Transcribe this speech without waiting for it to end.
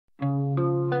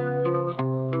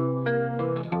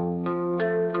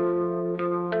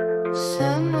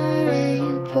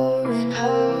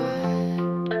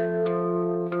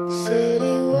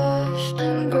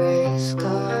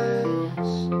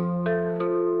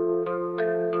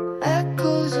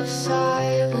of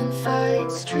silent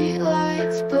fights,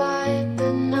 streetlights blind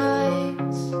the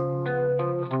nights.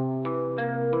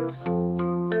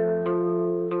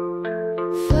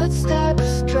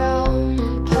 Footsteps drown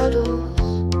in puddles,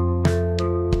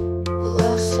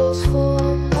 lost souls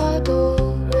form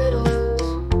muddled riddles.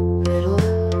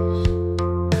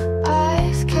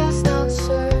 Eyes cast out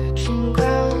searching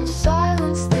ground,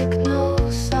 silence thick, no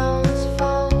sounds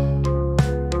found.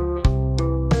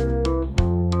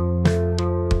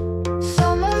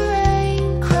 Summer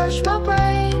rain crushed my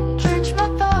brain, drenched my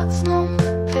thoughts, numb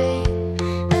the pain.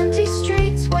 Empty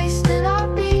streets wasting our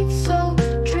beats, so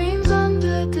dreams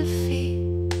under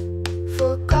defeat.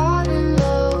 Forgotten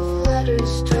love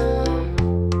letters torn,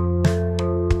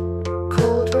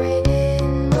 cold rain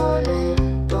in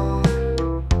morning dawn.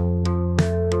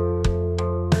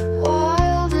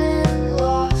 Wild and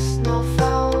lost, now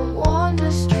found,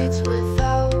 wander streets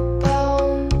without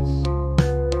bounds.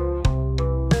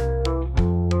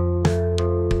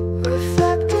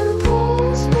 Reflecting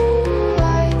pools,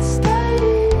 moonlight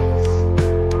steadies,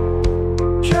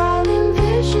 drowning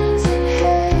visions in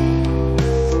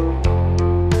haze.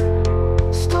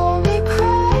 Stormy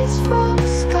cries from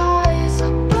skies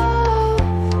above,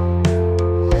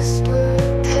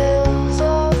 whispered tales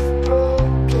of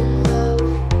broken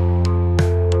love.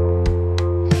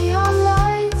 Neon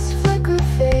lights flicker,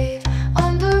 fade,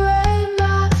 under red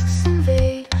masks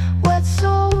invade. Wet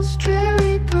souls,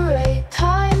 dreary parade,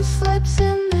 time slips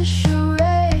in the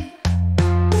charade.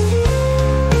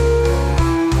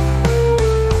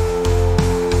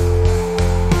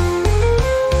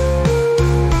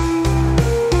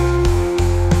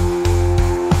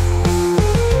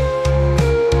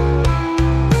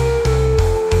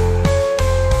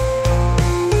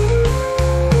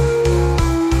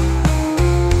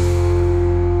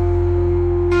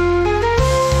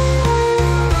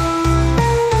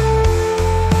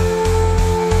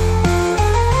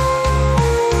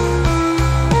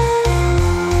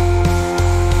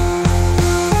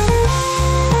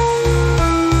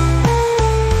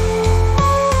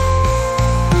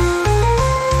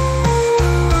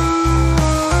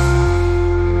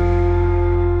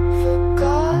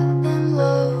 Forgotten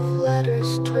love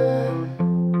letters torn,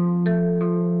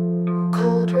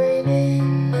 cold rain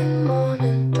in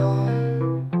morning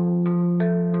dawn.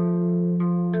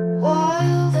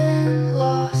 Wild and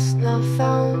lost, now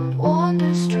found.